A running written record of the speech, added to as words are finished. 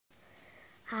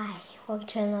Hi, welcome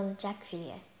to another Jack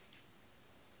video.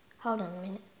 Hold on a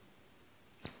minute.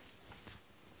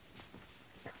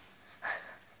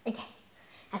 Okay,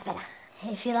 that's better.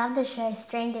 If you love the show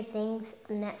Stranger Things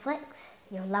on Netflix,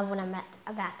 you'll love what I'm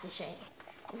about to show you.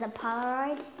 It's a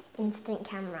Polaroid instant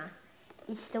camera.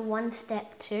 It's the One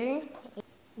Step 2.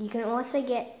 You can also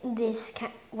get this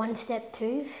One Step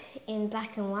 2s in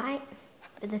black and white.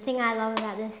 But the thing I love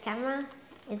about this camera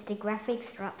is the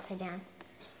graphics are upside down.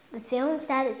 The films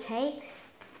that it takes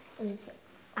is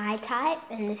I-type,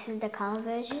 and this is the color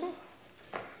version.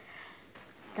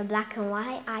 The black and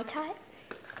white I-type.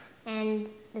 And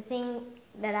the thing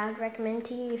that I would recommend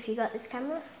to you if you got this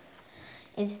camera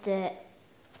is the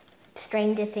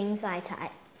Stranger Things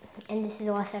I-type. And this is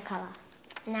also color.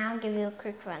 Now I'll give you a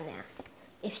quick rundown.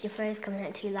 If your photos come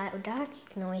out too light or dark, you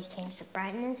can always change the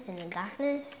brightness and the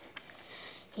darkness.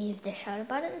 Here's the shutter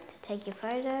button to take your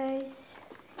photos.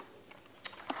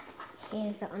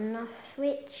 Here's the on and off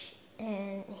switch,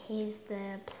 and here's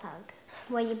the plug,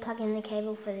 where you plug in the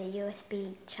cable for the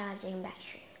USB charging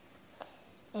battery.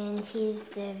 And here's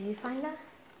the viewfinder.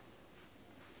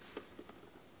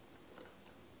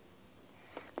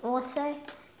 Also,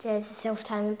 there's a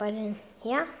self-timer button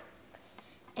here,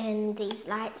 and these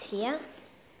lights here,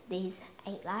 these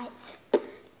 8 lights,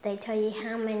 they tell you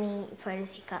how many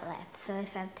photos you got left. So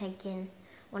if I've taken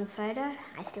 1 photo,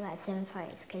 I still have 7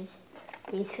 photos, because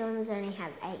these films only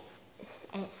have 8,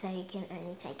 and so you can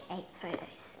only take 8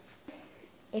 photos.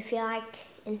 If you like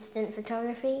instant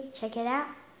photography, check it out.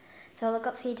 That's all I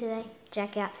got for you today.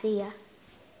 Jack out, see ya.